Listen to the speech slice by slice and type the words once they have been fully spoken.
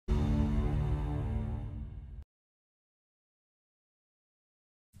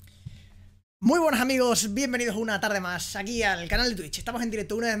Muy buenas amigos, bienvenidos una tarde más aquí al canal de Twitch. Estamos en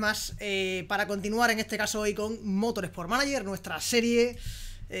directo una vez más para continuar en este caso hoy con Motorsport Manager, nuestra serie.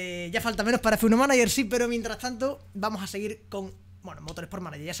 Ya falta menos para F1 Manager, sí, pero mientras tanto vamos a seguir con, bueno, Motorsport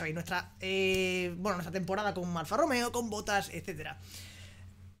Manager, ya sabéis, nuestra temporada con Alfa Romeo, con Bottas, etcétera.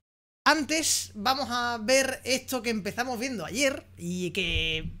 Antes vamos a ver esto que empezamos viendo ayer y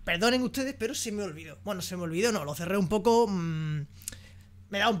que, perdonen ustedes, pero se me olvidó. Bueno, se me olvidó, no, lo cerré un poco...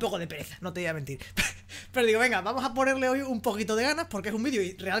 me da un poco de pereza, no te voy a mentir. Pero digo, venga, vamos a ponerle hoy un poquito de ganas porque es un vídeo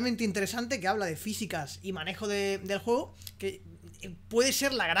realmente interesante que habla de físicas y manejo del juego, que puede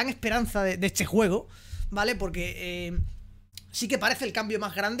ser la gran esperanza de este juego, ¿vale? Porque sí que parece el cambio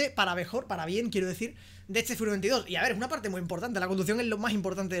más grande, para mejor, para bien, quiero decir, de este F1 22. Y a ver, es una parte muy importante, la conducción es lo más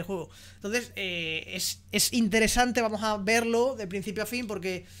importante del juego. Entonces, es interesante, vamos a verlo de principio a fin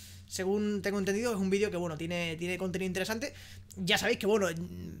porque... según tengo entendido, es un vídeo que, bueno, tiene contenido interesante. Ya sabéis que, bueno,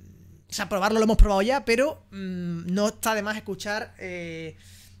 o sea, probarlo lo hemos probado ya, pero no está de más escuchar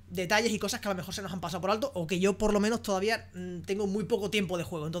detalles y cosas que a lo mejor se nos han pasado por alto, o que yo, por lo menos, todavía tengo muy poco tiempo de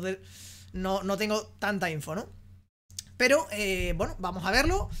juego. Entonces, no tengo tanta info, ¿no? Pero, bueno, vamos a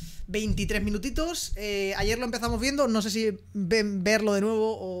verlo. 23 minutitos. Ayer lo empezamos viendo. No sé si verlo de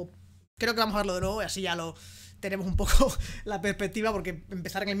nuevo o... creo que vamos a verlo de nuevo y así ya lo... tenemos un poco la perspectiva, porque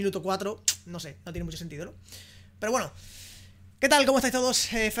empezar en el minuto 4, no sé, no tiene mucho sentido, ¿no? Pero bueno, ¿qué tal? ¿Cómo estáis todos?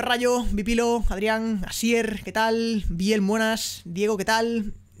 Ferrayo, Vipilo, Adrián, Asier, ¿qué tal? Biel, buenas. Diego, ¿qué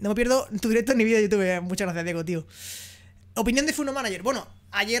tal? No me pierdo tu directo ni vídeo de YouTube. Muchas gracias, Diego, tío. Opinión de F1 Manager. Bueno,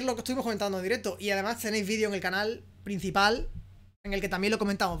 ayer lo que estuvimos comentando en directo, y además tenéis vídeo en el canal principal en el que también lo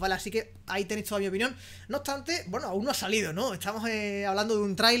comentamos, ¿vale? Así que ahí tenéis toda mi opinión. No obstante, bueno, aún no ha salido, ¿no? Estamos hablando de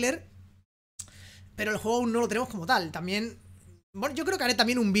un tráiler, pero el juego aún no lo tenemos como tal. También, bueno, yo creo que haré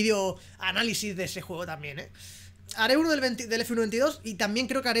también un vídeo análisis de ese juego también, ¿eh? Haré uno del F1 22 y también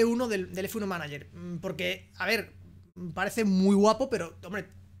creo que haré uno del F1 Manager. Porque, a ver, parece muy guapo, pero, hombre,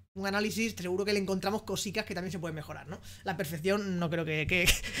 un análisis seguro que le encontramos cositas que también se pueden mejorar, ¿no? La perfección no creo que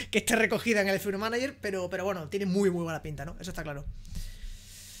esté recogida en el F1 Manager, pero bueno, tiene muy buena pinta, ¿no? Eso está claro.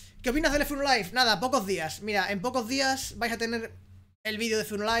 ¿Qué opinas del F1 Live? Nada, pocos días. Mira, en pocos días vais a tener el vídeo de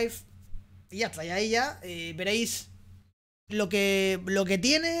F1 Live. Y ya está, y ahí ya veréis lo que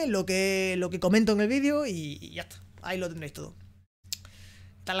tiene, lo que comento en el vídeo y ya está. Ahí lo tendréis todo.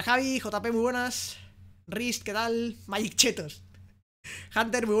 ¿Qué tal, Javi? JP, muy buenas. Rist, ¿qué tal? Magic Chetos.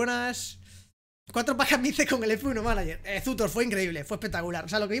 Hunter, muy buenas. 4 pajas me hice con el F1 Manager. Zutor, fue increíble, fue espectacular. O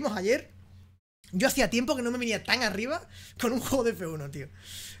sea, lo que vimos ayer, yo hacía tiempo que no me venía tan arriba con un juego de F1, tío.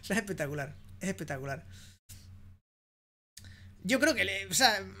 O sea, es espectacular, es espectacular. Yo creo que, o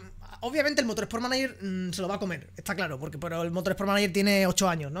sea, obviamente el Motorsport Manager se lo va a comer, está claro, porque pero el Motorsport Manager tiene 8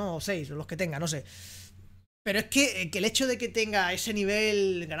 años, ¿no? O 6, o los que tenga, no sé. Pero es que el hecho de que tenga ese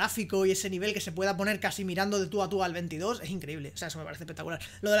nivel gráfico y ese nivel que se pueda poner casi mirando de tú a tú al 22 es increíble. O sea, eso me parece espectacular.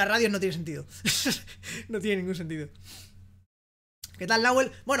 Lo de las radios no tiene sentido. No tiene ningún sentido. ¿Qué tal,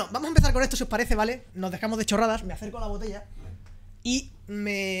 Nahuel? Bueno, vamos a empezar con esto, si os parece, ¿vale? Nos dejamos de chorradas, me acerco a la botella y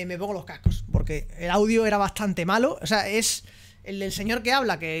me pongo los cascos, porque el audio era bastante malo. O sea, es... el del señor que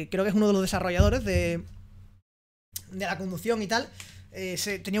habla, que creo que es uno de los desarrolladores de la conducción y tal,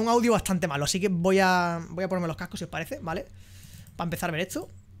 tenía un audio bastante malo. Así que voy a ponerme los cascos, si os parece, ¿vale? Para empezar a ver esto.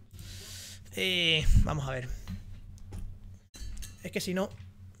 Vamos a ver. Es que si no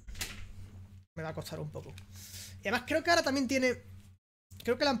me va a costar un poco. Y además creo que ahora también tiene...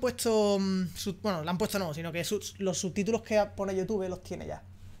 creo que le han puesto... bueno, le han puesto no, sino que los subtítulos que pone YouTube los tiene ya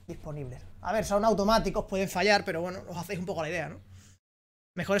disponibles. A ver, son automáticos, pueden fallar, pero bueno, os hacéis un poco la idea, ¿no?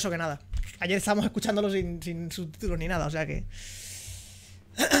 Mejor eso que nada. Ayer estábamos escuchándolo sin subtítulos ni nada, o sea que...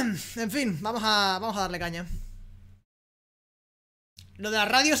 en fin, vamos a darle caña. Lo de las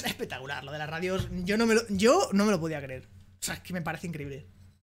radios es espectacular. Lo de las radios, yo no me lo podía creer. O sea, es que me parece increíble.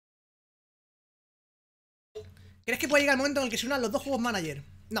 ¿Crees que puede llegar el momento en el que se unan los dos juegos manager?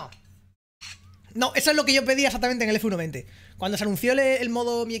 No. No, eso es lo que yo pedía exactamente en el F1 20. Cuando se anunció el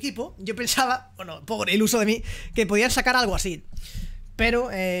modo mi equipo, yo pensaba, bueno, por el uso de mí, que podían sacar algo así. Pero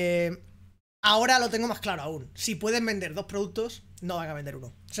ahora lo tengo más claro aún. Si pueden vender dos productos, no van a vender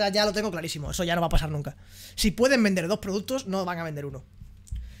uno. O sea, ya lo tengo clarísimo, eso ya no va a pasar nunca. Si pueden vender dos productos, no van a vender uno.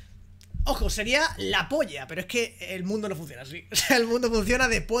 Ojo, sería la polla, pero es que el mundo no funciona así. O sea, el mundo funciona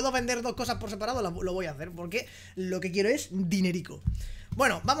de puedo vender dos cosas por separado, lo voy a hacer, porque lo que quiero es dinerico.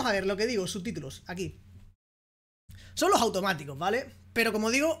 Bueno, vamos a ver lo que digo, subtítulos, aquí. Son los automáticos, ¿vale? Pero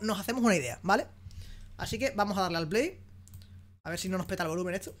como digo, nos hacemos una idea, ¿vale? Así que vamos a darle al play. A ver si no nos peta el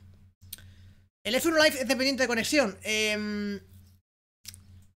volumen esto. El F1 Live es dependiente de conexión.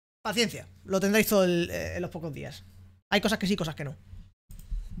 Paciencia, lo tendréis todo en los pocos días. Hay cosas que sí, cosas que no.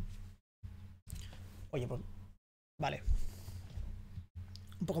 Oye, pues... Vale.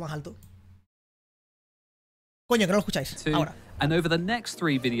 Un poco más alto. Coño, que no lo escucháis. Ahora. And over the next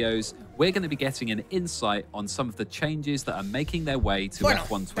 3 videos, we're going to be getting an insight on some of the changes that are making their way to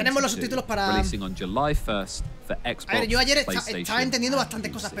F122, releasing on July 1st for Xbox, a ver, yo ayer PlayStation, estaba entendiendo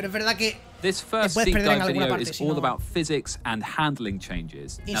bastantes cosas, pero es verdad que this first deep dive video is all about physics and handling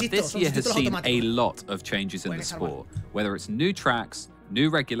changes. Now, this year has seen a lot of changes in the sport, whether it's new tracks, new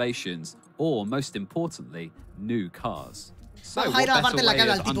regulations, or most importantly, new cars. So, what better way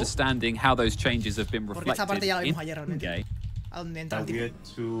of understanding how those changes have been reflected in game? ¿A dónde entra el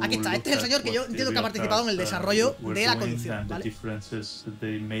tipo? Aquí está, este es el señor que yo entiendo que ha participado en el desarrollo de la conducción, ¿vale? Y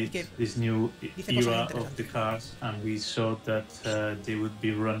que dice cosas interesantes. And we saw that they would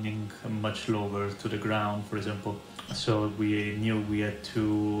be running much lower to the ground, for example. So we knew we had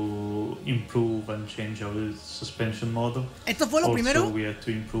to improve and change our suspension model. Esto fue lo primero. Also, we had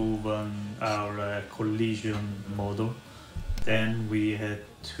to improve on our collision model. Then we had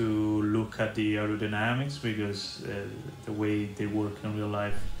to look at the aerodynamics because the way they work in real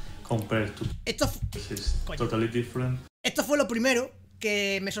life compared to this is totally different. Esto fue lo primero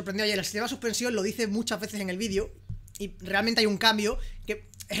que me sorprendió ayer. El sistema de suspensión lo dice muchas veces en el vídeo y realmente hay un cambio que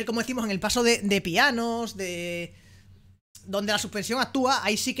es como decimos en el paso de pianos, de donde la suspensión actúa,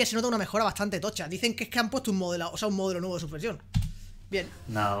 ahí sí que se nota una mejora bastante tocha. Dicen que es que han puesto un modelo, un modelo nuevo de suspensión. Bien.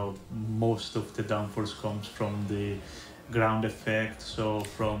 Now most of the downforce comes from the ground effect, so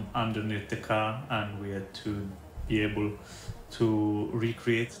from underneath the car, and we had to be able to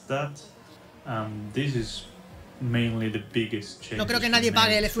recreate that. This is mainly the biggest change. No creo que nadie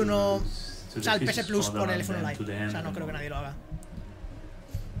pague el F1, o sea, el PS Plus por el F1 Live. O sea, no creo que nadie lo haga.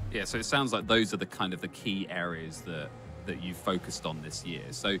 Yeah, so it sounds like those are the kind of the key areas that you focused on this year.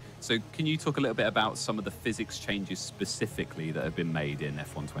 So can you talk a little bit about some of the physics changes specifically that have been made in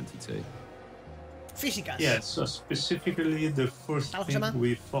F122? Fisicas. Yeah, so specifically the first thing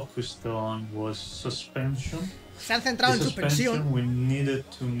we focused on was suspension. Se han centrado en suspensión. We needed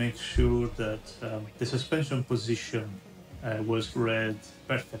to make sure that the suspension position was read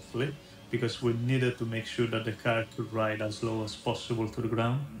perfectly, because we needed to make sure that the car could ride as low as possible to the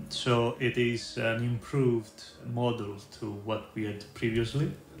ground. So it is an improved model to what we had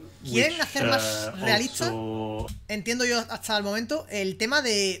previously. ¿Quieren hacer más realista? Entiendo yo hasta el momento el tema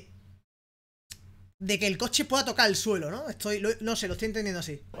de que el coche pueda tocar el suelo, ¿no? No sé, lo estoy entendiendo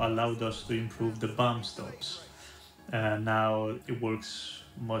así. Allowed us to improve the bump stops. Now it works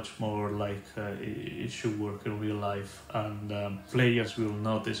much more like it should work in real life, and players will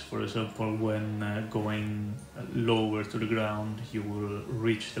notice, for example, when going lower to the ground, you will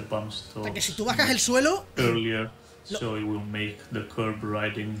reach the bump stops. Que si tú bajas el suelo earlier, so it will make the curb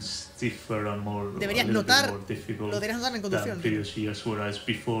riding stiffer and more, deberías notar, more difficult lo deberías notar en conducción, than previous years, whereas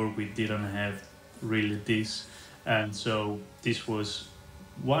before we didn't have really this, and so this was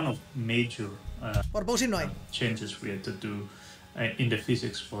one of major changes we had to do in the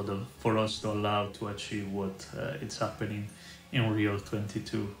physics model for us to allow to achieve what it's happening in real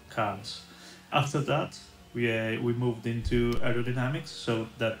 22 cars. After that, we moved into aerodynamics, so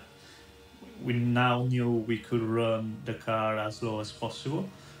that we now knew we could run the car as low as possible.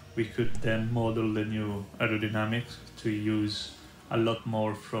 We could then model the new aerodynamics to use a lot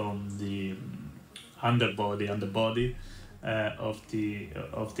more from the underbody and the body of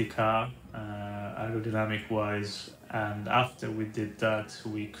the car, aerodynamic wise. And after we did that,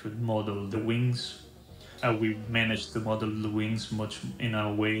 we could model the wings. We managed to model the wings in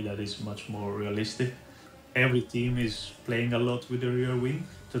a way that is much more realistic. Every team is playing a lot with the rear wing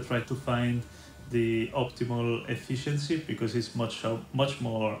to try to find the optimal efficiency, because it's much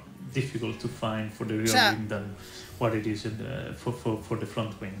more difficult to find for the rear wing than what it is for the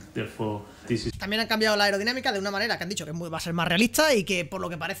front wing. Therefore, this is... También han cambiado la aerodinámica de una manera que han dicho que va a ser más realista y que por lo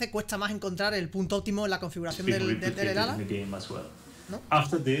que parece cuesta más encontrar el punto óptimo en la configuración del ala. ¿No?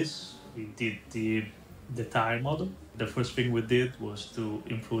 After this, we did the tire model. The first thing we did was to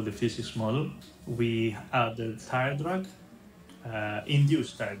improve the physics model. We added tire drag,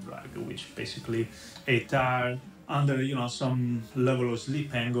 induced tire drag, which basically a tire under some level of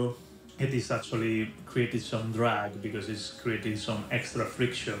slip angle. It is actually creating some drag because it's creating some extra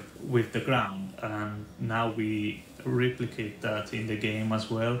friction with the ground, and now we replicate that in the game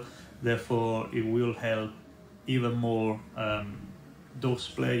as well. Therefore, it will help even more those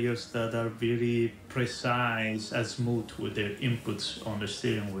players that are very precise and smooth with their inputs on the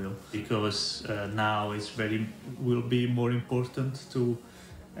steering wheel, because now will be more important to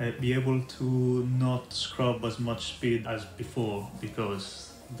be able to not scrub as much speed as before, because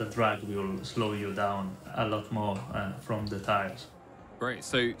the drag will slow you down a lot more from the tires. Great.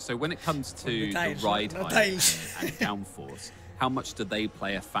 So when it comes to the ride height and downforce, how much do they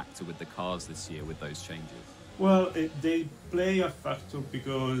play a factor with the cars this year with those changes? Well, they play a factor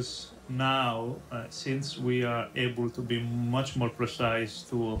because now, since we are able to be much more precise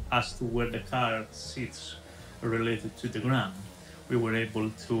as to where the car sits related to the ground, we were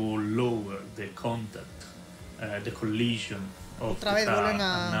able to lower the contact, the collision of the car, and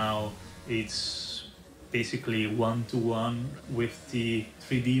now it's basically one-to-one with the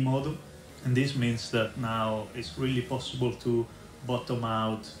 3D model, and this means that now it's really possible to bottom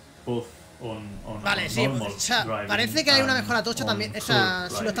out both vale, sí, o sea, parece que hay una mejora tocha también. O sea,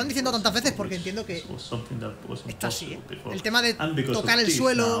 si lo están diciendo tantas veces porque entiendo que está así, ¿eh? El tema de tocar el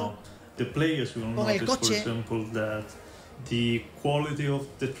suelo con el coche. The quality of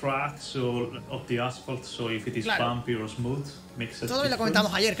the track, so of the asphalt, so if it is bumpy or smooth, makes a todo lo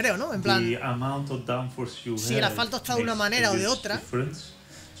comentamos ayer, creo, ¿no? En plan, the amount of downforce you si el asfalto está de una manera o de otra.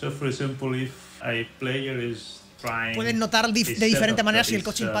 So, for example, if a player is trying, puedes notar de diferente manera si el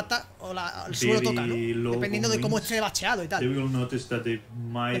coche impacta o el suelo toca, ¿no? Dependiendo de cómo esté bacheado y tal.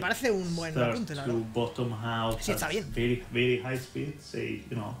 Me parece un buen apunte, la verdad. Sí, está bien. Very high speed, say,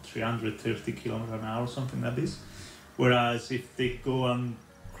 330 km/h or something like this. Whereas if they go and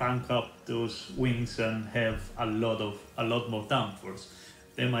crank up those wings and have a lot more downforce,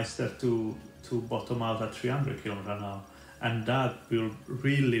 they might start to bottom out at 300 km/h, and that will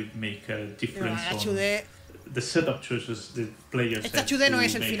really make a difference on the setup choices the players have to no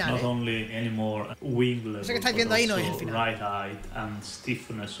es el make, final, not only anymore wing level, que estáis viendo ahí no es el final. Ride height and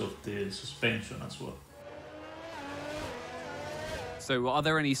stiffness of the suspension as well. So, are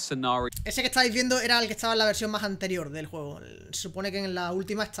there any scenarios? Ese que estáis viendo era el que estaba en la versión más anterior del juego. Se supone que en la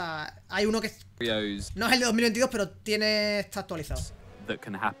última hay uno que no es el de 2022, pero está actualizado. That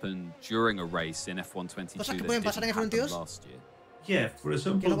can happen during a race in F1 22. Cosas que pueden pasar en F1 22. Yeah, for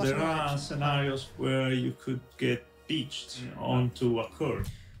example, there are scenarios where you could get pitched onto a curve.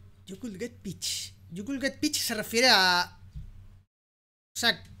 You could get pitched. You could get pitched se refiere a, o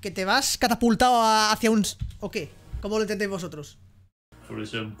sea, que te vas catapultado hacia un, ¿o qué? ¿Cómo lo entendéis vosotros? For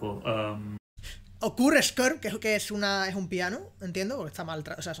example, ocurre Curve, que es un piano, entiendo, porque está mal,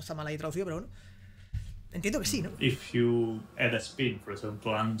 o sea, eso está mal ahí traducido, pero bueno. Entiendo que sí, ¿no? If you add a spin, for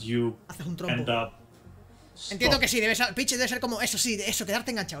example, and you haces un trompo. End up entiendo que sí, pitch debe ser como eso, sí, eso,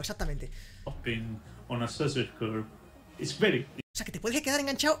 quedarte enganchado, exactamente. On a curve, it's very... O sea, que te puedes quedar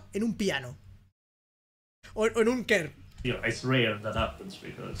enganchado en un piano. O en un curve. It's rare that happens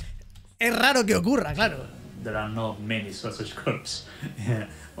because... Es raro que ocurra, claro. There are not many sausage curves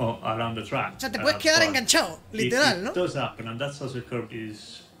around the track. O sea, te puedes quedar enganchado, literal, ¿no? It does happen, and that sausage curve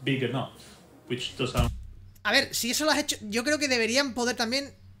is big enough, which does happen. A ver, si eso lo has hecho, yo creo que deberían poder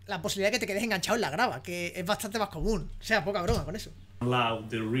también la posibilidad de que te quedes enganchado en la grava, que es bastante más común. O sea, poca broma con eso. Allow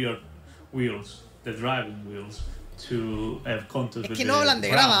the rear wheels, the driving wheels, to have contact. Es que no hablan de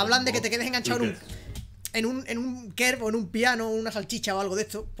grava, hablan de que te quedes enganchado en un curve o en un piano o una salchicha o algo de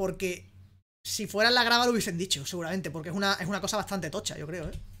esto, porque si fuera en la grava lo hubiesen dicho, seguramente, porque es una cosa bastante tocha, yo creo,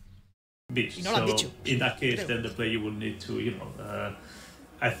 ¿eh? Y no lo han dicho. In that case, then the player will need to,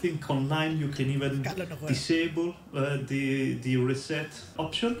 I think online you can even disable the reset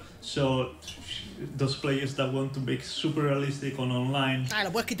option. So those players that want to make super realistic on online,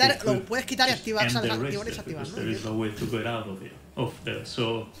 lo puedes quitar y activar, desactivar, ¿no? There is no way to get out of there.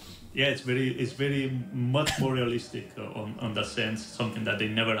 So yeah, it's very much more realistic on that sense, something that they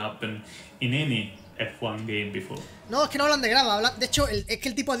never happened in any F1 game before. No, es que no hablan de grava, de hecho, es que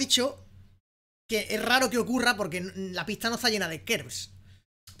el tipo ha dicho que es raro que ocurra porque la pista no está llena de curves.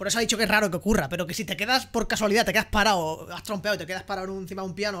 Por eso ha dicho que es raro que ocurra, pero que si te quedas por casualidad, te quedas parado, has trompeado y te quedas parado encima de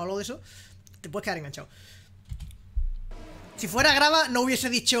un piano o algo de eso, te puedes quedar enganchado. Si fuera grava, no hubiese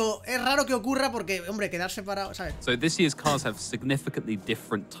dicho, es raro que ocurra porque, hombre, quedarse parado, ¿sabes? So this year's cars have significantly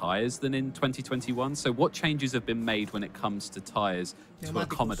different tyres than in 2021. So what changes have been made when it comes to tyres to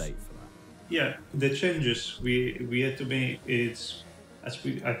accommodate for that? Yeah, the changes we had to make is... I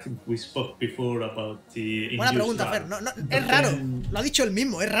think we spoke before about the... Buena pregunta, Fer. No, es raro. Lo ha dicho él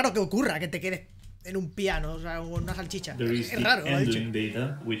mismo. Es raro que ocurra que te quedes en un piano, o sea, o en una salchicha. Es raro, lo ha dicho. There is the handling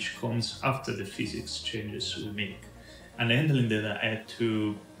data, which comes after the physics changes we make. And the handling data had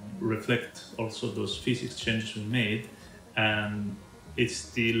to reflect also those physics changes we made. And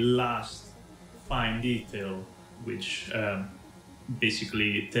it's the last fine detail which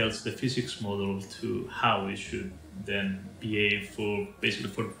basically tells the physics model to how it should then behave for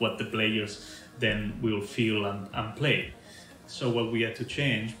what the players then will feel and play. So what we had to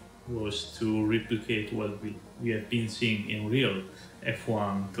change was to replicate what we have been seeing in real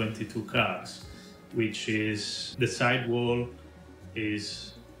F1 22 cars, which is the sidewall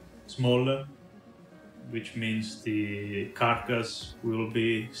is smaller, which means the carcass will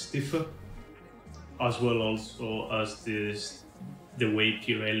be stiffer, as well also as the way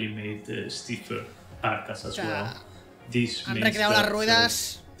Pirelli made the stiffer carcass as well. This means that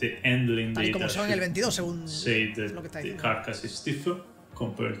the handling data say that the carcass is stiffer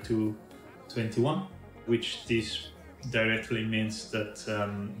compared to 21, which this directly means that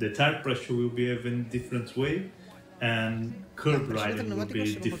the tire pressure will be even different way, and curb riding will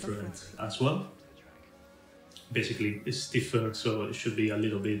be different as well. Basically, it's stiffer, so it should be a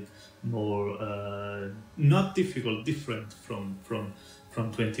little bit more not difficult, different from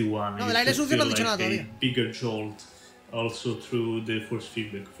 21. No, el aire sucio no han dicho nada todavía. Bigger jolt also through the force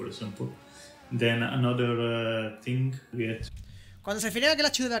feedback, for example. Then another thing we had. Cuando se refiere a que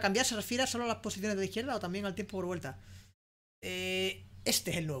el HV va a cambiar, ¿se refiere solo a las posiciones de la izquierda o también al tiempo por vuelta?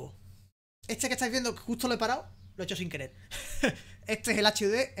 Este es el nuevo. Este que estáis viendo, que justo lo he parado, lo he hecho sin querer. Este es el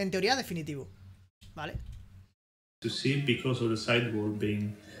HUD, en teoría, definitivo. ¿Vale? To see, because of the sidewall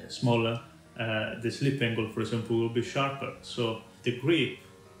being smaller, the slip angle, for example, will be sharper. So the grip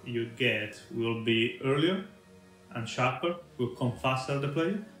you get will be earlier and sharper, will come faster the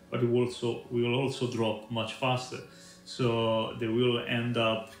player, but it will also drop much faster. So they will end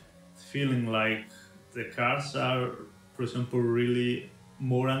up feeling like the cars are, for example, really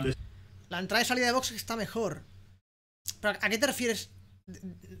more under. La entrada y salida de box está mejor. ¿Pero a qué te refieres?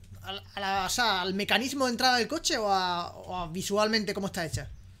 O sea, ¿al mecanismo de entrada del coche o a visualmente cómo está hecha?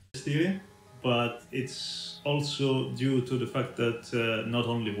 But it's also due to the fact that not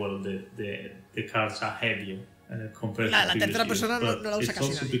only the cars are heavier compared to la tercera persona no la usa casi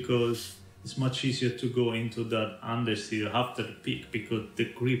nadie. It's also because it's much easier to go into that understeer after the peak, because the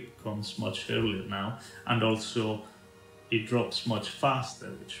grip comes much earlier now, and also it drops much faster,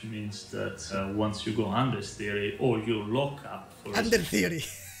 which means that once you go understeer or you lock up. Understeer.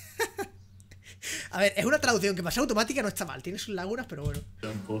 A ver, es una traducción que para ser automática no está mal, tiene sus lagunas, pero bueno.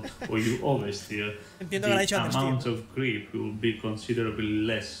 Or you oversteer. Entiendo que lo ha dicho the amount of grip will be considerably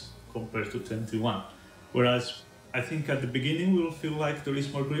less compared to 21. Whereas I think at the beginning we will feel like there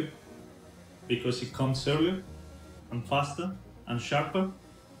is more grip because it comes earlier and faster and sharper,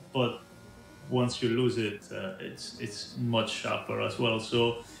 but once you lose it, it's much sharper as well.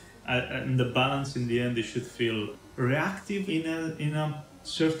 So, and the balance in the end, it should feel reactive in a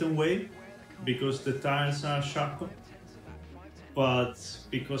certain way, because the tires are sharper, but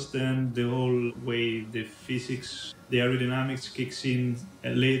because then the whole way the physics, the aerodynamics kicks in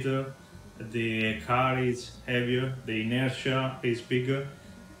later, the car is heavier, the inertia is bigger.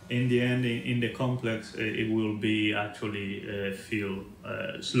 In the end, in the complex, it will be actually feel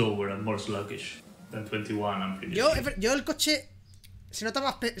slower and more sluggish than 21 and previous. Yo el coche se nota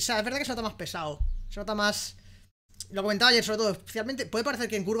más, o sea, es verdad que se nota más pesado, se nota más. Lo comentaba ayer, sobre todo, especialmente, puede parecer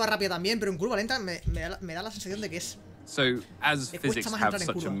que en curva rápida también, pero en curva lenta me da la sensación de que es. So, as physics have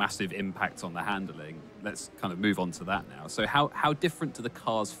such a massive impact on the handling, let's kind of move on to that now. So, how different do the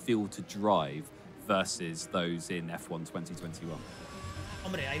cars feel to drive versus those in F1 2021?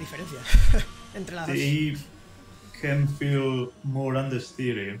 Hombre, hay diferencia entre las. They can feel more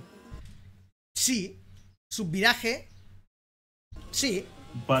understeering. Sí, subviraje. Sí.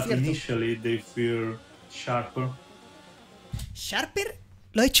 But cierto. Initially they feel sharper. ¿Sharper?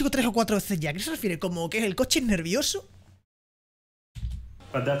 Lo he dicho 3 o 4 veces ya. ¿Qué se refiere? ¿Como que el coche es nervioso?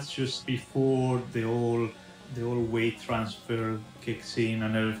 But that's just before the whole weight transfer kicks in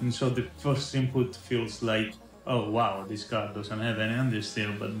and everything. So the first input feels like, oh wow, this car doesn't have any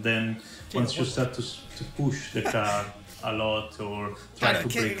understeer. But then once you start to push the car a lot or try to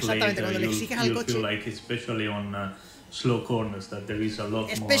brake later, you'll feel like, especially on slow corners, that there is a lot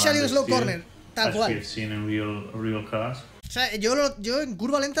more especially on slow corner, tal cual. As we've seen in real cars. O sea, yo en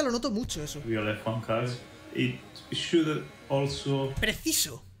curva lenta lo noto mucho eso. Real F1 cars. It should also.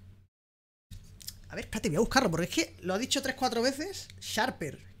 Preciso. A ver, espérate, voy a buscarlo porque es que lo ha dicho 3-4 veces.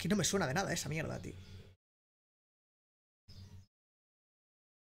 Sharper. Que no me suena de nada esa mierda, tío.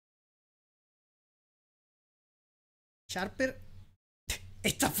 Sharper.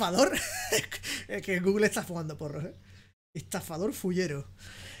 Estafador. Es que Google está fumando porros, Estafador fullero.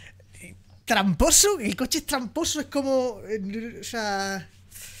 Tramposo. El coche es tramposo. Es como. O sea.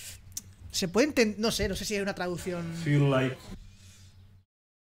 Se puede entender. No sé si hay una traducción. Feel like.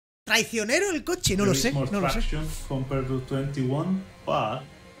 ¿Traicionero el coche? No lo sé. No lo sé. Compared to 21, but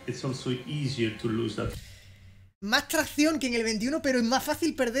it's also easier to lose that. Más tracción que en el 21, pero es más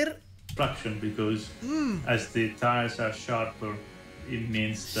fácil perder. Traction, because as the tires are sharper, it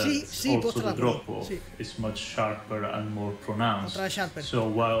means that also the drop-off is much sharper and more pronounced. So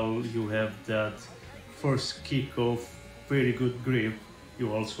while you have that first kick of very good grip,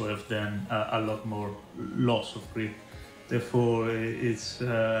 you also have then a lot more loss of grip. Therefore, it's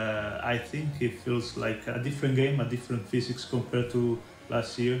I think it feels like a different game, a different physics compared to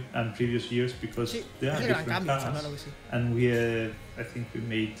last year and previous years, because there are different cars, and we have, I think we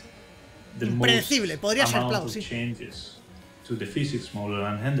made the most amount of changes to the physics model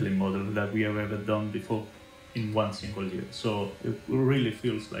and handling model that we have ever done before in one single year. So it really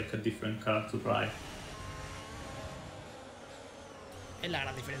feels like a different car to drive. Es la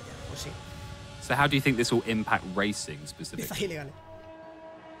gran diferencia, pues sí. So how do you think this will impact racing specifically?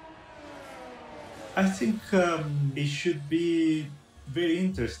 I think it should be very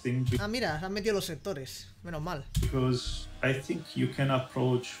interesting. Ah, mira, han metido los sectores. Menos mal. Because I think you can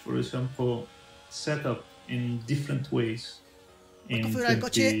approach, for example, setup in different ways in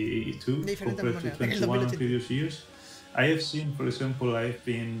 22 compared to 21 and previous years. I have seen, for example, I've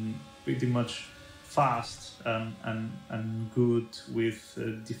been pretty much fast and good with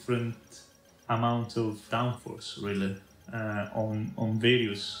different amount of downforce, really, on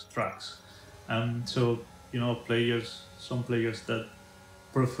various tracks. And so, you know, some players that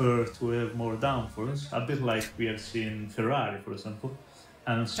prefer to have more downforce, a bit like we have seen Ferrari, for example.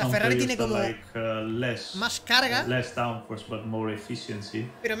 And some players that like less downforce but more efficiency,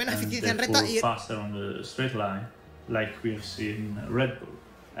 pero menos eficiencia en recta y faster on the straight line, like we have seen Red Bull.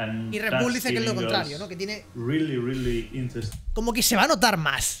 And y Red Bull dice que es lo contrario, ¿no? Que tiene really interesting. Como que se va a notar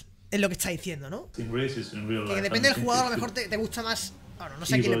más en lo que está diciendo, ¿no? Races in real life, que depende del jugador, a lo mejor te gusta más. Bueno, no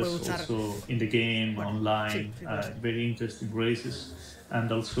sé a quién le puede gustar. Also in the game, online, very interesting races,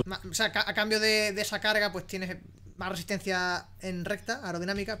 and also. O sea, a cambio de esa carga, pues tienes más resistencia en recta,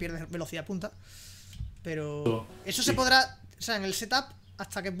 aerodinámica, pierdes velocidad punta. Pero eso se podrá, o sea, en el setup,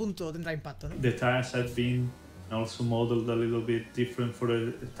 ¿hasta qué punto tendrá impacto, no? The tires have been also modeled a little bit different for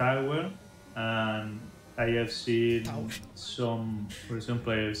the tire wear, and I have seen some, for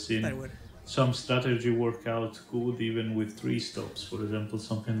example, I have seen some strategy work out good even with 3 stops, for example,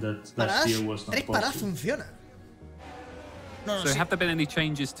 something that last year was not possible. Funciona. No, so have there been any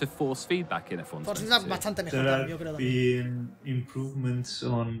changes to force feedback in F1? Force feedback bastante mejor, yo creo. There have been improvements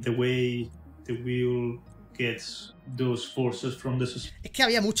on the way the wheel gets those forces from the suspension. Es que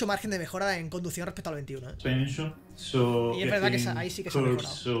había mucho margen de mejora en conducción respecto al 21. So y es verdad que ahí sí que se ha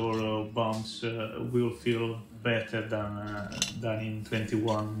mejorado. Or bumps will feel better than in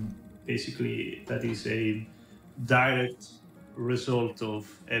 21. Basically, that is a direct result of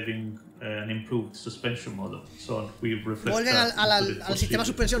having an improved suspension model. So we reflect. Vuelven al sistema de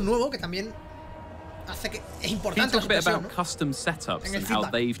suspensión nuevo, que también hace que es importante la suspensión, about custom setups and how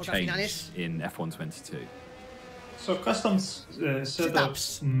they've changed in F1 22. So custom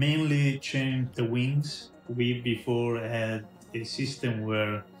setups mainly changed the wings. We before had a system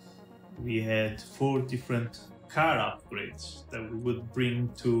where we had 4 different car upgrades that we would bring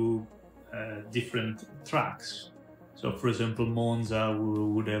to different tracks. So, for example, Monza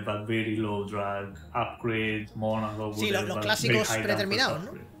would have a very low drag upgrade. Monaco would have a very high predeterminados,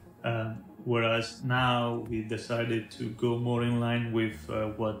 ¿no? Whereas now we decided to go more in line with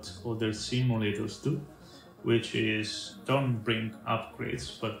what other simulators do, which is don't bring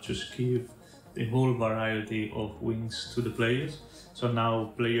upgrades, but just give the whole variety of wings to the players. So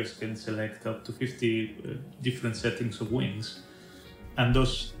now players can select up to 50 different settings of wings, and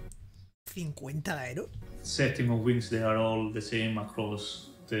those 50 aero setting of wings, they are all the same across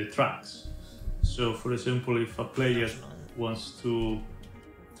the tracks. So for example, if a player wants to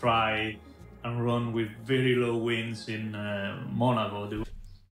try and run with very low wings in Monaco, they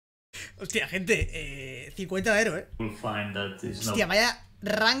hostia, gente, 50 aero, will find that it's hostia, vaya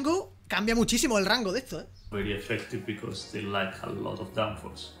rango, cambia muchísimo el rango de esto, very effective because they lack a lot of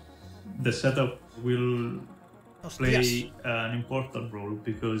downforce. The setup will play an important role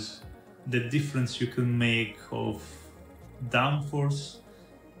because the difference you can make of downforce,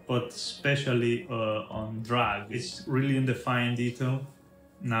 but especially on drag, it's really in the fine detail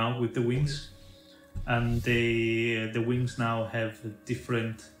now with the wings, and the wings now have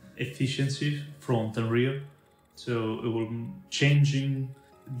different efficiency, front and rear. So it will changing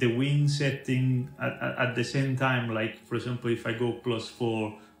the wing setting at the same time. Like for example, if I go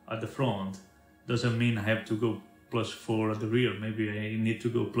 +4 at the front, doesn't mean I have to go +4 at the rear. Maybe I need to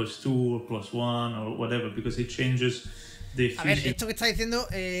go +2 or +1 or whatever, because it changes the efficiency. A ver, esto que está diciendo,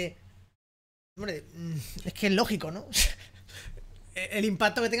 hombre, es que es lógico, ¿no? El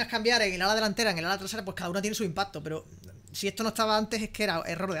impacto que tengas que cambiar en el ala delantera, en el ala trasera, pues cada una tiene su impacto, pero si esto no estaba antes es que era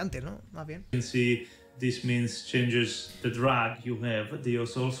error de antes, ¿no? Más bien. This means changes the drag you have. They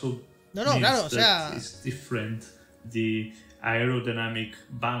also claro, o sea, it's different. The aerodynamic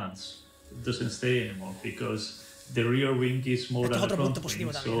balance doesn't stay anymore because the rear wing is more than the front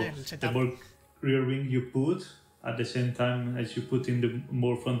wing. So the more rear wing you put at the same time as you put in the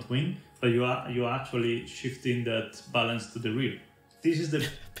more front wing, but you're actually shifting that balance to the rear. This is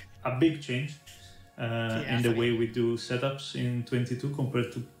a big change in the way we do setups in 22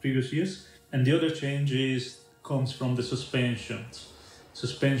 compared to previous years. And the other change comes from the suspensions.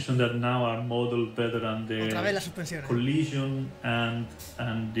 Suspension that now are modeled better on the collision, and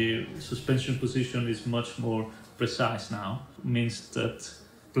the suspension position is much more precise now. It means that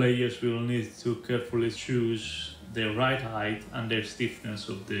players will need to carefully choose the right height and the stiffness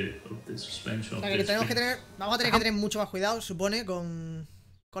of the suspension. O sea, que vamos a tener que tener mucho más cuidado, supone, con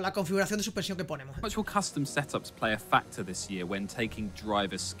la configuración de suspensión que ponemos. How much will custom setups play a factor this year when taking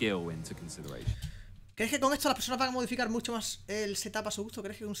driver skill into consideration? ¿Crees que con esto las personas van a modificar mucho más el setup a su gusto?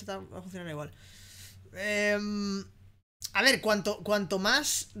 ¿Crees que un setup va a funcionar igual? A ver, cuanto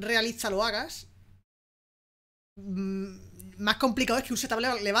más realista lo hagas, más complicado es que un setup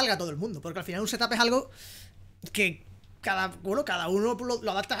le valga a todo el mundo. Porque al final un setup es algo que cada uno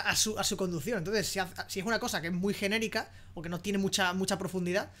lo adapta a su conducción. Entonces, si es una cosa que es muy genérica o que no tiene mucha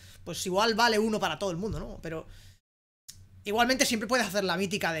profundidad, pues igual vale uno para todo el mundo, ¿no? Pero igualmente siempre puedes hacer la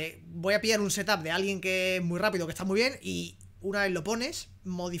mítica de voy a pillar un setup de alguien que es muy rápido, que está muy bien, y una vez lo pones,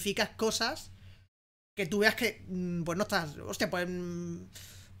 modificas cosas que tú veas que pues no estás... Hostia, pues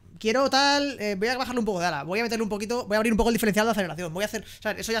quiero tal... voy a bajarle un poco de ala, voy a meterle un poquito... Voy a abrir un poco el diferencial de aceleración, voy a hacer... O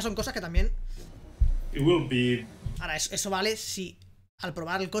sea, eso ya son cosas que también... Ahora, eso vale si al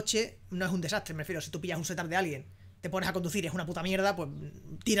probar el coche no es un desastre, me refiero. Si tú pillas un setup de alguien, te pones a conducir y es una puta mierda, pues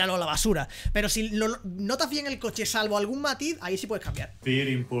tíralo a la basura. Pero si notas bien el coche, salvo algún matiz, ahí sí puedes cambiar.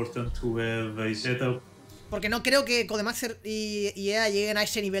 Very important to have a setup. Porque no creo que Codemaster y EA lleguen a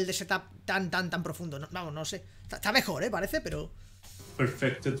ese nivel de setup tan profundo. No, vamos, no sé. Está mejor, parece, pero...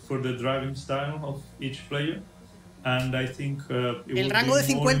 Perfected for the driving style of each player. And I think, el rango de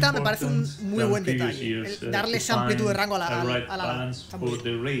 50 me parece un muy buen detalle. Darle esa amplitud de rango a la balance for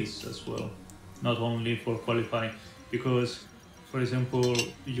the race as well, not only for qualifying, because, for example,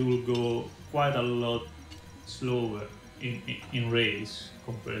 you'll go quite a lot slower in race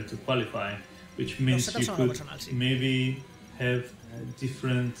compared to qualifying, which means you could maybe have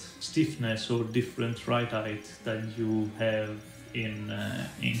different stiffness or different ride height than you have in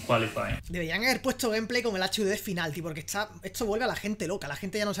qualifying. Deberían haber puesto gameplay con el HUD final, tío, porque esto vuelve a la gente loca. La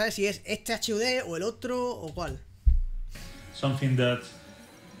gente ya no sabe si es este HUD o el otro o cuál. Something that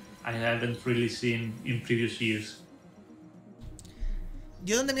I haven't really seen in previous years.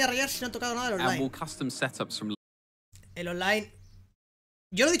 Yo donde me voy a rayar si no he tocado nada del online. El online...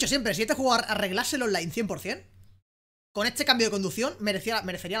 Yo lo he dicho siempre, si este juego arreglase el online 100%, con este cambio de conducción merecería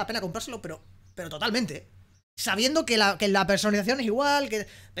la pena comprárselo, pero totalmente. Sabiendo que la personalización es igual,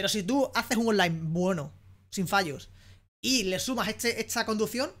 pero si tú haces un online bueno, sin fallos, y le sumas esta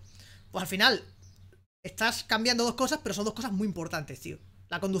conducción, pues al final estás cambiando dos cosas, pero son dos cosas muy importantes, tío.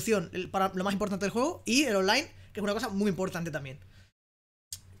 La conducción, para lo más importante del juego, y el online, que es una cosa muy importante también.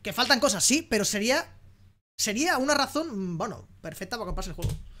 Que faltan cosas, sí, pero sería una razón, bueno, perfecta para comprarse el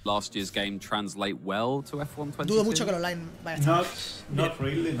juego. Last year's game translate well to F1 22? Dudo mucho que el online vaya a estar. Not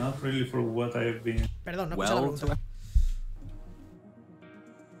really for what I've been... Perdón, no escuché la pregunta.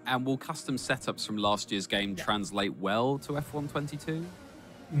 And will custom setups from last year's game translate well to F1 22?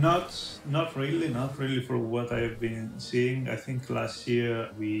 Not really for what I've been seeing. I think last year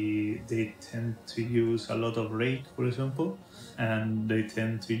they tend to use a lot of rake, for example, and they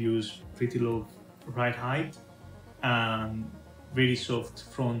tend to use pretty low ride height and very soft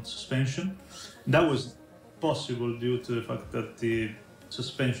front suspension. That was possible due to the fact that the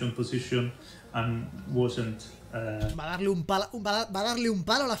suspension position wasn't... ¿Va a darle un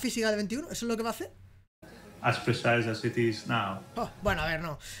palo a la física del 21? ¿Eso es lo que va a hacer? As precise as it is now. Bueno, a ver,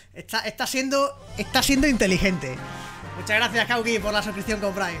 no. Está siendo inteligente. Muchas gracias, Kauki, por la suscripción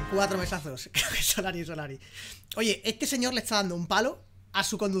con Prime. 4 mesazos. Solari. Oye, este señor le está dando un palo a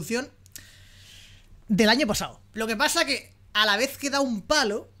su conducción del año pasado. Lo que pasa que a la vez que da un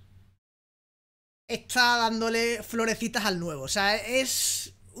palo, está dándole florecitas al nuevo. O sea,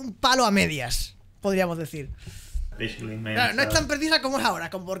 es un palo a medias, podríamos decir. Claro, no es tan precisa como es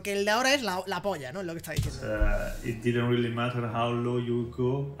ahora, porque el de ahora es la polla, ¿no? Es lo que está diciendo. It didn't really matter how low you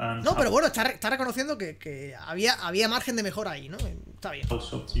go and no, pero bueno, está reconociendo que había margen de mejora ahí, ¿no? Está bien. How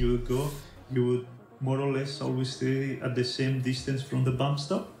soft you would go, you would more or less always stay at the same distance from the bump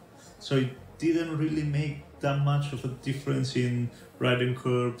stop. So it didn't really make that much of a difference in riding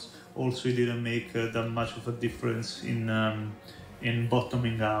curves. Also, it didn't make that much of a difference in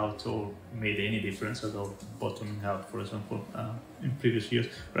bottoming out, or made any difference at all bottoming out, for example, in previous years.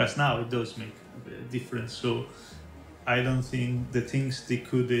 Whereas now it does make a difference. So I don't think the things they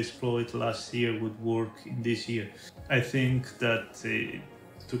could exploit last year would work in this year. I think that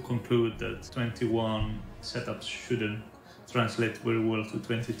to conclude that 21 setups shouldn't translate very well to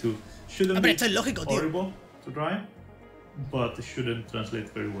 22. Shouldn't be horrible to try, but it shouldn't translate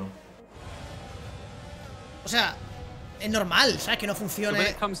very well. O sea, es normal, ¿sabes? Que no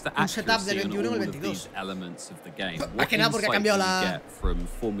funcione un setup del 21 o el 22. Más que nada porque ha cambiado la...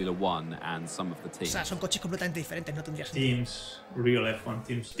 O sea, son coches completamente diferentes, no tendría sentido. Teams, real F1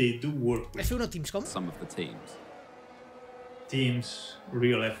 teams, they do work with F1 teams, ¿cómo? Teams,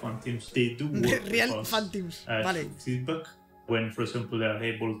 real F1 teams, they do work real fan teams, vale. Feedback, when, for example, they are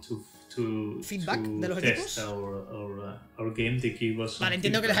able to feedback de los test equipos. our game, they give us some vale,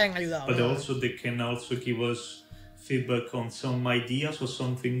 entiendo feedback, que les hayan ayudado. but also they can also give us feedback on some ideas or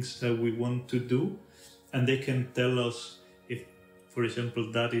some things that we want to do, and they can tell us if, for example,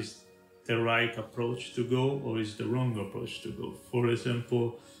 that is the right approach to go or is the wrong approach to go. For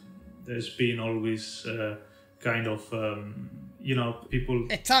example, there's been always kind of you know, people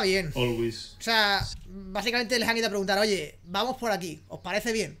está bien always... O sea, básicamente les han ido a preguntar, oye, vamos por aquí, ¿os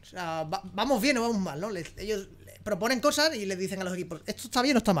parece bien? O sea, ¿vamos bien o vamos mal? ¿No? Ellos proponen cosas y les dicen a los equipos, ¿esto está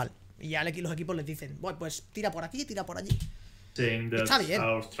bien o está mal? Y ya los equipos les dicen, bueno, pues tira por aquí, tira por allí. Está bien.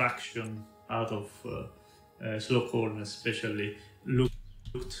 Our traction out of slow corners especially looked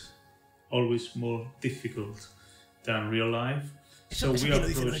always more difficult than real life. ¿Eso que lo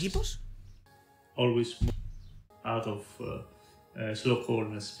dicen los equipos? Always more out of slow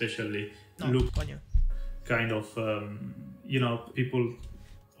corners especially look kind of you know, people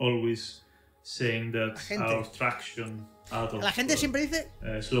always saying that our traction out of la gente siempre dice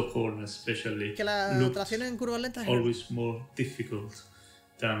slow corners especially que la tracción en curvas lentas es always more difficult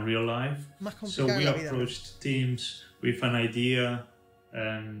than real life. Más so we approached teams with an idea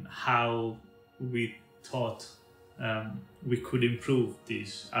and how we thought we could improve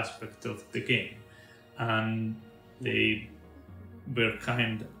this aspect of the game, and they were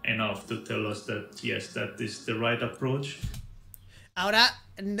kind enough to tell us that yes, that is the right approach. Ahora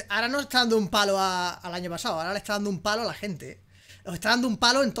no está dando un palo al año pasado, ahora le está dando un palo a la gente. Os está dando un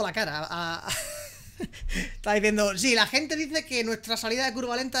palo en toda la cara. Está diciendo, sí, la gente dice que nuestra salida de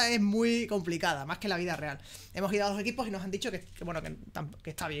curva lenta es muy complicada, más que la vida real. Hemos ido a los equipos y nos han dicho que bueno, que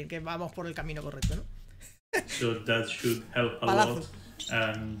está bien, que vamos por el camino correcto, ¿no? So that should help a lot,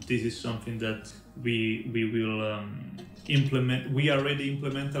 and this is something that we will implement. We already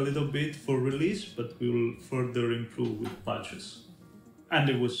implement a little bit for release, but we will further improve with patches. And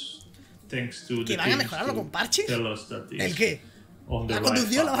it was thanks to ¿Que van a mejorarlo con parches? ¿El qué? ¿La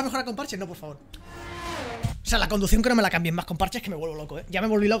conducción la vas a mejorar con parches? No, por favor. O sea, la conducción que no me la cambien más con parches, que me vuelvo loco, ¿eh? Ya me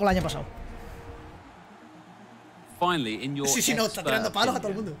volví loco el año pasado. Finally, in your sí, no, está tirando palos a todo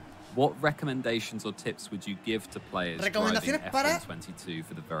el mundo. What recommendations or tips would you give to players driving F1 22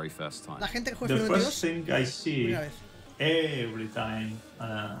 for the very first time? La gente que juega F1 22. The first thing I see every time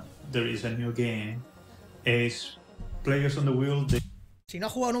there is a new game is players on the wheel. Si no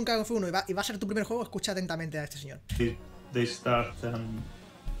has jugado nunca en F1 y va a ser tu primer juego, escucha atentamente a este señor. They start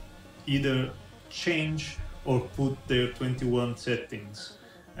either change or put their 21 settings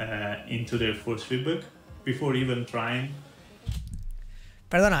into their force feedback before even trying.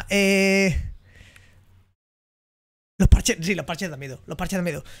 Perdona, los parches, sí, los parches dan miedo, los parches dan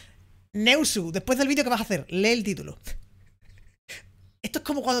miedo. Neusu, después del vídeo que vas a hacer, lee el título. Esto es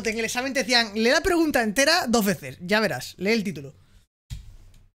como cuando en el examen te decían, lee la pregunta entera 2 veces, ya verás, lee el título.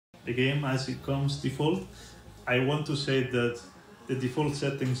 The game as it comes default, I want to say that the default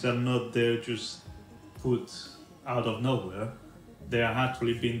settings are not there just put out of nowhere. They are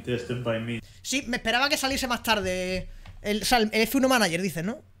actually being tested by me. Sí, me esperaba que saliese más tarde. O sea, el F1 Manager, dices,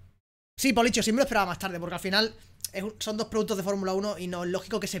 ¿no? Sí, Policho, sí me lo esperaba más tarde, porque al final son dos productos de Fórmula 1 y no es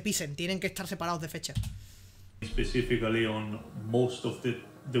lógico que se pisen, tienen que estar separados de fecha. Specifically on most of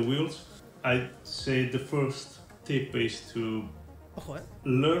the wheels, I'd say the first tip is to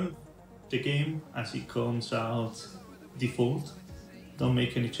learn the game as it comes out default. Don't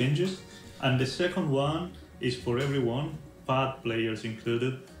make any changes. And the second one is for everyone, pad players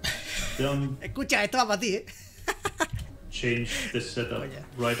included. Don't escucha, esto va para ti, change the setup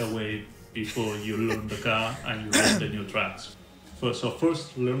right away before you learn the car and you learn the new tracks. So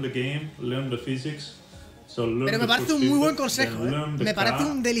first learn the game, learn the physics. So learn. Pero me parece un muy buen consejo, me parece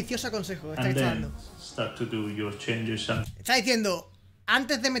un delicioso consejo que está dando. Start to do your changes. Está diciendo,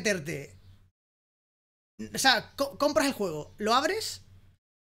 antes de meterte, o sea, compras el juego, lo abres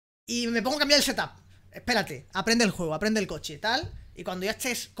y me pongo a cambiar el setup. Espérate, aprende el juego, aprende el coche, tal, y cuando ya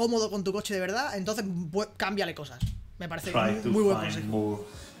estés cómodo con tu coche de verdad, entonces cámbiale cosas. Me parece muy buen consejo.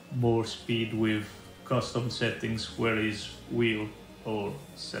 More speed with custom settings where is wheel or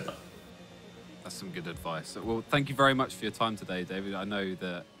setup. That's some good advice. Well, thank you very much for your time today, David. I know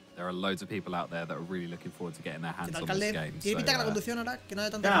that there are loads of people out there that are really looking forward to getting their hands on this game. ¿Tiene pinta que la conducción ahora? Que no hay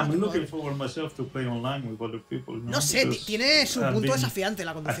tanta yeah, I'm looking forward myself to play online with other people. No sé, tiene su punto desafiante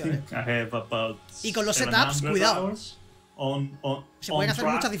la conducción. I have about y con los setups, cuidado. Se pueden hacer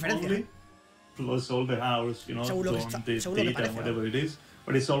muchas diferencias. Plus all the hours, you know, the data and whatever it is.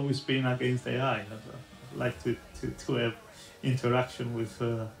 But it's always been against AI. I like to have interaction with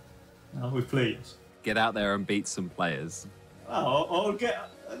players. Get out there and beat some players. Or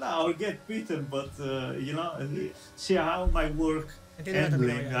get beaten, but you know, see how my work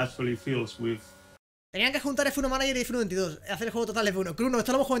handling actually feels with. Tenían que juntar F1 Manager y F1 22, hacer el juego total de F1. Cruno,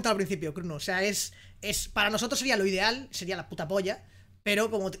 esto lo hemos comentado al principio, Cruno. O sea, es para nosotros sería lo ideal, sería la puta polla.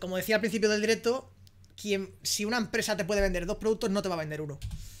 Pero como decía al principio del directo, si una empresa te puede vender 2 productos, no te va a vender uno.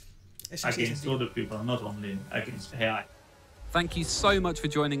 Es así. Against other people, not only against AI. Thank you so much for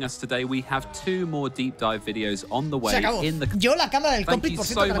joining us today. We have 2 more deep dive videos on the way. Se acabó. Yo la cámara del cockpit, por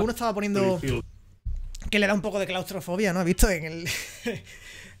cierto, que alguno estaba poniendo que le da un poco de claustrofobia, ¿no? He visto en el...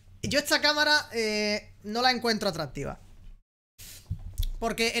 Yo esta cámara no la encuentro atractiva.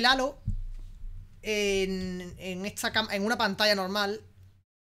 Porque el halo en una pantalla normal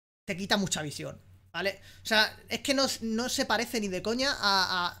te quita mucha visión, ¿vale? O sea, es que no se parece ni de coña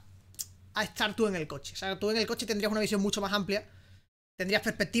a estar tú en el coche. O sea, tú en el coche tendrías una visión mucho más amplia, tendrías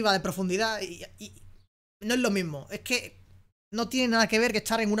perspectiva de profundidad y no es lo mismo. Es que no tiene nada que ver que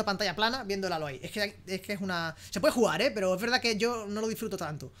estar en una pantalla plana viendo el halo ahí. Es que es una... Se puede jugar, pero es verdad que yo no lo disfruto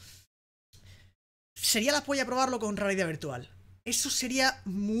tanto. Sería la polla probarlo con realidad virtual. Eso sería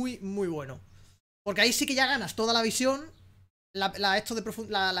muy, muy bueno. Porque ahí sí que ya ganas toda la visión. La esto de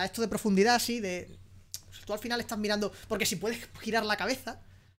profundidad, sí, de... Tú al final estás mirando... Porque si puedes girar la cabeza,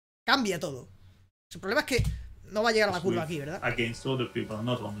 cambia todo. El problema es que no va a llegar a la curva aquí, ¿verdad? No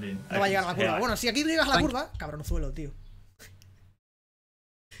va a llegar a la curva. Bueno, si aquí llegas a la curva, cabronzuelo, tío.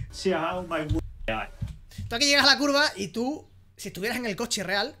 Tú aquí llegas a la curva y tú, si estuvieras en el coche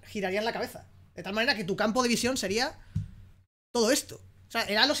real, girarías la cabeza. De tal manera que tu campo de visión sería todo esto. O sea,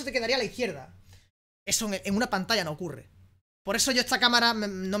 el halo se te quedaría a la izquierda. Eso en una pantalla no ocurre. Por eso yo esta cámara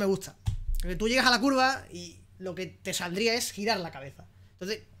no me gusta. Porque tú llegas a la curva y lo que te saldría es girar la cabeza.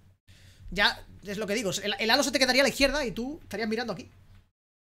 Entonces, ya es lo que digo. El halo se te quedaría a la izquierda y tú estarías mirando aquí.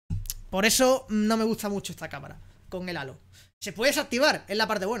 Por eso no me gusta mucho esta cámara con el halo. Se puede desactivar, es la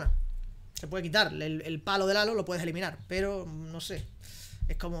parte buena. Se puede quitar el palo del halo, lo puedes eliminar. Pero no sé.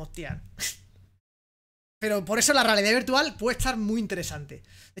 Es como, hostia. Pero por eso la realidad virtual puede estar muy interesante.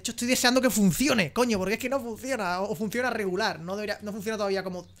 De hecho, estoy deseando que funcione, coño, porque es que no funciona, o funciona regular. No funciona todavía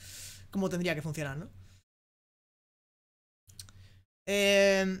como tendría que funcionar, ¿no?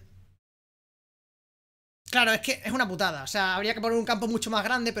 Claro, es que es una putada. O sea, habría que poner un campo mucho más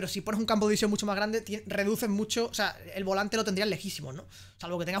grande, pero si pones un campo de visión mucho más grande, reduces mucho. O sea, el volante lo tendrías lejísimo, ¿no?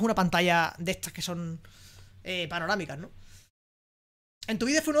 Salvo que tengas una pantalla de estas que son panorámicas, ¿no? En tu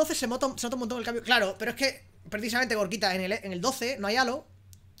vídeo F1 12 se nota un montón el cambio. Claro, pero es que, precisamente, Gorquita, en el 12 no hay halo.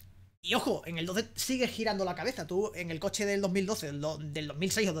 Y ojo, en el 12 sigues girando la cabeza. Tú, en el coche del 2012, del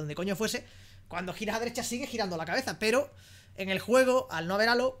 2006 o donde coño fuese, cuando giras a derecha sigues girando la cabeza. Pero en el juego, al no haber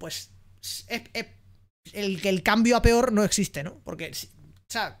halo, pues el cambio a peor no existe, ¿no? Porque,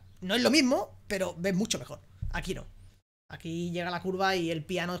 o sea, no es lo mismo, pero ves mucho mejor. Aquí no. Aquí llega la curva y el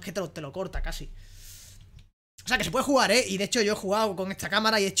piano es que te lo corta casi. O sea, que se puede jugar, ¿eh? Y de hecho yo he jugado con esta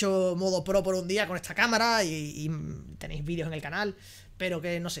cámara y he hecho modo pro por un día con esta cámara y tenéis vídeos en el canal, pero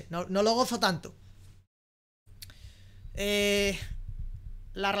que no sé, no lo gozo tanto.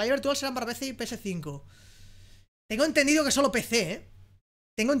 La realidad virtual será para PC y PS5. Tengo entendido que solo PC, ¿eh?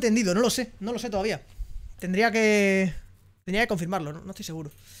 Tengo entendido, no lo sé todavía. Tendría que confirmarlo, no estoy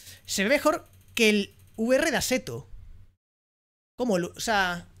seguro. Se ve mejor que el VR de Assetto. ¿Cómo? O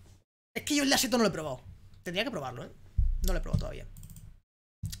sea, es que yo el de Assetto no lo he probado. Tendría que probarlo, ¿eh? No lo he probado todavía.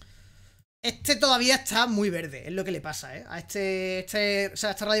 Este todavía está muy verde, es lo que le pasa, ¿eh? A o sea,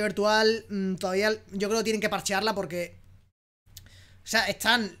 esta radio virtual todavía yo creo que tienen que parchearla porque... O sea,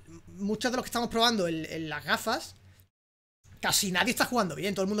 están... Muchos de los que estamos probando en las gafas, casi nadie está jugando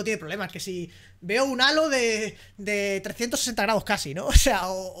bien, todo el mundo tiene problemas. Que si veo un halo de 360 grados casi, ¿no? O sea,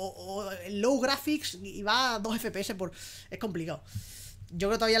 o low graphics y va a 2 FPS por... Es complicado. Yo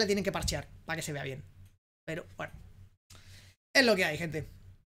creo que todavía le tienen que parchear para que se vea bien. Pero, bueno, es lo que hay, gente.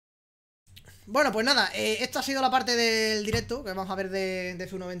 Bueno, pues nada, esto ha sido la parte del directo que vamos a ver de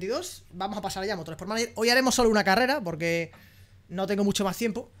F1 22. Vamos a pasar ya a Motorsport Manager. Hoy haremos solo una carrera porque no tengo mucho más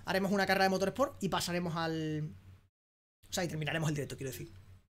tiempo. Haremos una carrera de Motorsport y pasaremos al... O sea, y terminaremos el directo, quiero decir.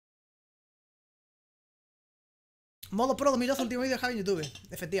 Modo Pro 2012, último vídeo de Javi en YouTube.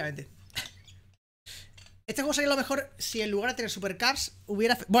 Efectivamente. Este juego sería lo mejor si en lugar de tener Supercars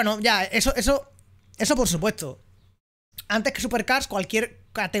hubiera... Bueno, ya, eso por supuesto. Antes que Supercars, cualquier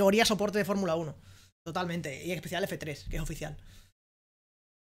categoría soporte de Fórmula 1. Totalmente. Y en especial F3, que es oficial.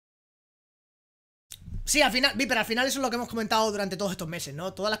 Sí, al final, pero al final eso es lo que hemos comentado durante todos estos meses,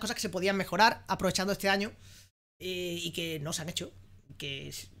 ¿no? Todas las cosas que se podían mejorar aprovechando este año y que no se han hecho.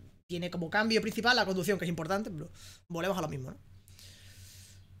 Que tiene como cambio principal la conducción, que es importante, pero volvemos a lo mismo, ¿no?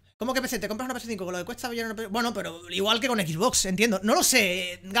 ¿Cómo que PC? ¿Te compras una PS5 con lo que cuesta? Bueno, pero igual que con Xbox, entiendo. No lo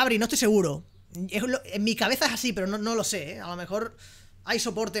sé, Gabri, no estoy seguro. En mi cabeza es así, pero no lo sé, ¿eh? A lo mejor hay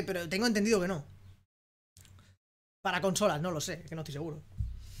soporte, pero tengo entendido que no. Para consolas, no lo sé, que no estoy seguro.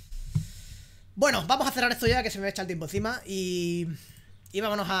 Bueno, vamos a cerrar esto ya, que se me echa el tiempo encima. Y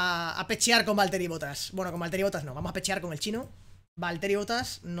vámonos a pechear con Valtteri Bottas. Bueno, con Valtteri Bottas no, vamos a pechear con el chino. Valtteri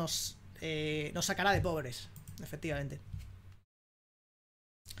Bottas nos sacará de pobres, efectivamente.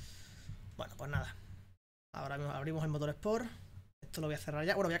 Bueno, pues nada. Ahora abrimos el motor Sport. Esto lo voy a cerrar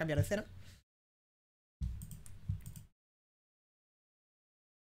ya. Bueno, voy a cambiar de escena.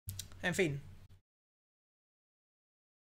 En fin.